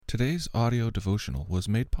Today's audio devotional was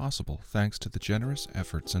made possible thanks to the generous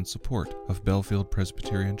efforts and support of Bellefield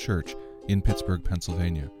Presbyterian Church in Pittsburgh,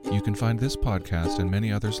 Pennsylvania. You can find this podcast and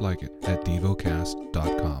many others like it at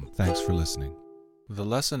Devocast.com. Thanks for listening. The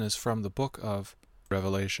lesson is from the book of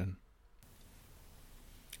Revelation.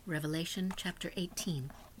 Revelation chapter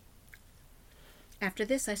 18. After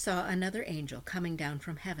this I saw another angel coming down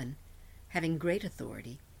from heaven, having great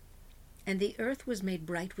authority, and the earth was made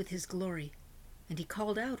bright with his glory. And he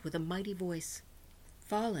called out with a mighty voice,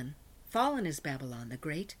 "Fallen, fallen is Babylon the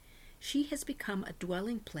Great. She has become a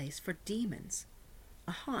dwelling place for demons,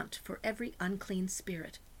 a haunt for every unclean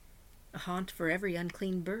spirit, a haunt for every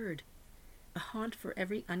unclean bird, a haunt for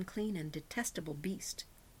every unclean and detestable beast.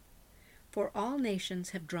 For all nations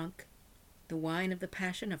have drunk the wine of the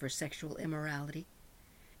passion of her sexual immorality,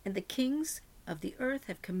 and the kings of the earth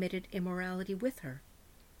have committed immorality with her,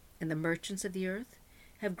 and the merchants of the earth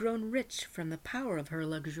have grown rich from the power of her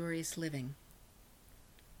luxurious living."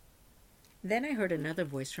 Then I heard another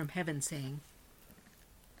voice from heaven saying,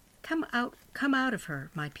 Come out of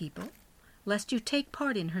her, my people, lest you take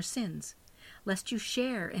part in her sins, lest you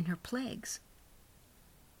share in her plagues.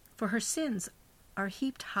 For her sins are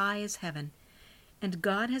heaped high as heaven, and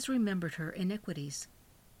God has remembered her iniquities.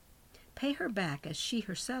 Pay her back as she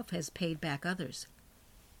herself has paid back others,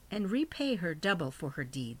 and repay her double for her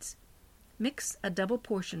deeds. Mix a double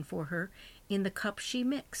portion for her in the cup she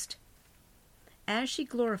mixed, as she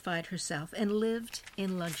glorified herself and lived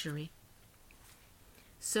in luxury.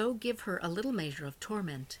 So give her a little measure of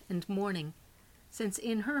torment and mourning, since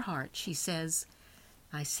in her heart she says,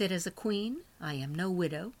 I sit as a queen, I am no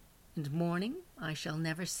widow, and mourning I shall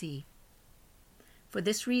never see. For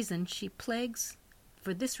this reason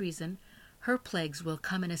her plagues will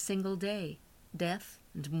come in a single day, death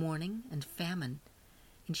and mourning and famine,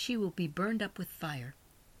 and she will be burned up with fire.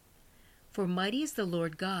 For mighty is the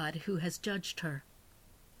Lord God who has judged her.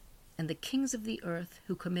 And the kings of the earth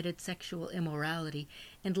who committed sexual immorality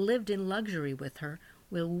and lived in luxury with her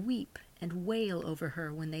will weep and wail over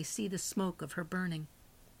her when they see the smoke of her burning.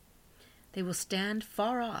 They will stand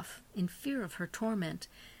far off in fear of her torment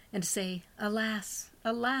and say, Alas,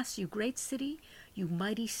 alas, you great city, you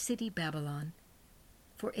mighty city Babylon,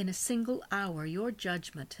 for in a single hour your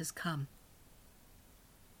judgment has come.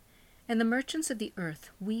 And the merchants of the earth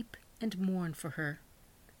weep and mourn for her,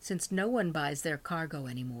 since no one buys their cargo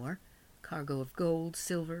anymore, cargo of gold,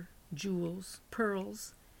 silver, jewels,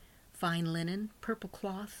 pearls, fine linen, purple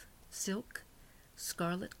cloth, silk,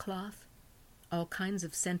 scarlet cloth, all kinds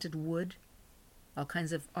of scented wood, all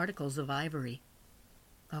kinds of articles of ivory,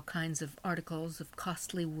 all kinds of articles of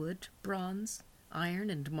costly wood, bronze, iron,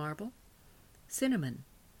 and marble, cinnamon,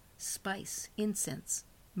 spice, incense,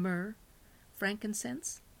 myrrh,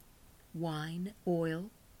 frankincense, wine, oil,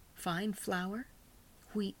 fine flour,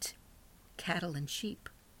 wheat, cattle and sheep,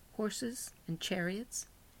 horses and chariots,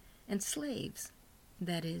 and slaves,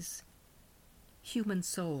 that is, human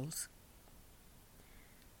souls.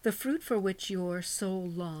 The fruit for which your soul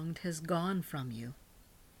longed has gone from you,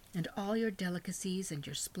 and all your delicacies and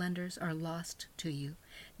your splendors are lost to you,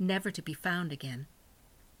 never to be found again.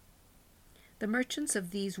 The merchants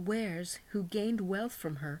of these wares who gained wealth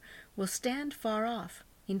from her will stand far off,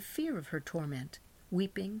 in fear of her torment,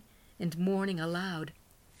 weeping and mourning aloud.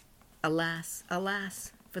 Alas,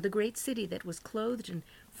 alas, for the great city that was clothed in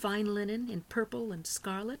fine linen, in purple and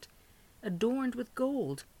scarlet, adorned with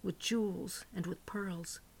gold, with jewels, and with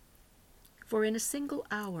pearls. For in a single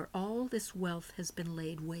hour all this wealth has been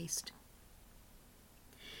laid waste.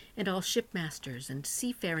 And all shipmasters and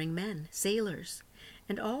seafaring men, sailors,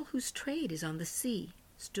 and all whose trade is on the sea,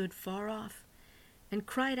 stood far off, and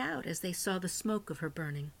cried out as they saw the smoke of her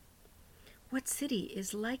burning, What city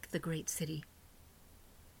is like the great city?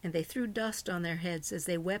 And they threw dust on their heads as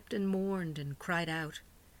they wept and mourned and cried out,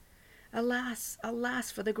 Alas, alas,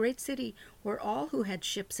 for the great city, where all who had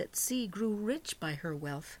ships at sea grew rich by her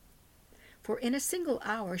wealth. For in a single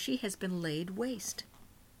hour she has been laid waste.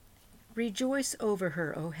 Rejoice over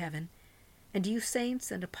her, O heaven, and you saints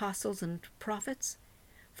and apostles and prophets,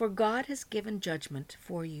 for God has given judgment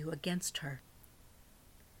for you against her.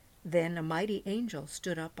 Then a mighty angel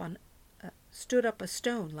stood up a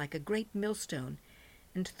stone like a great millstone,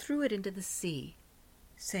 and threw it into the sea,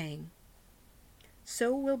 saying,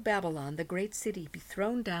 So will Babylon the great city be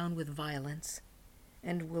thrown down with violence,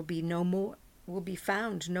 and will be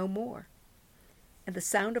found no more. And the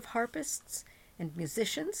sound of harpists and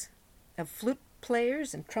musicians, of flute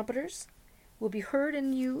players and trumpeters, will be heard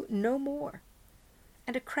in you no more.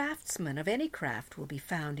 And a craftsman of any craft will be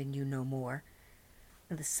found in you no more.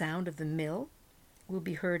 And the sound of the mill will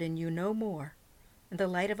be heard in you no more, and the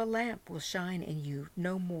light of a lamp will shine in you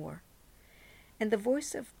no more. And the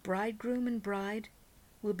voice of bridegroom and bride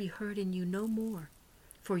will be heard in you no more.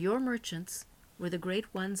 For your merchants were the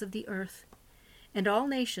great ones of the earth, and all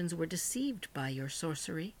nations were deceived by your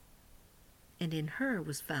sorcery. And in her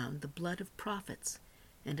was found the blood of prophets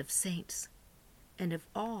and of saints, and of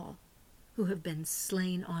all who have been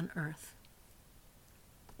slain on earth.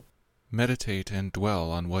 Meditate and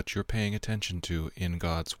dwell on what you're paying attention to in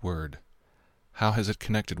God's Word. How has it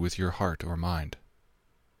connected with your heart or mind?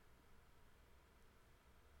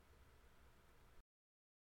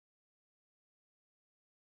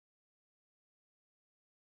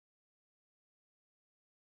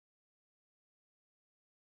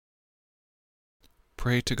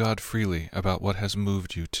 Pray to God freely about what has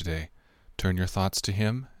moved you today. Turn your thoughts to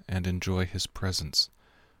Him and enjoy His presence.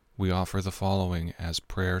 We offer the following as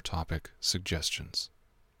prayer topic suggestions.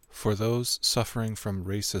 For those suffering from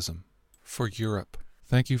racism, for Europe.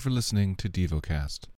 Thank you for listening to Devocast.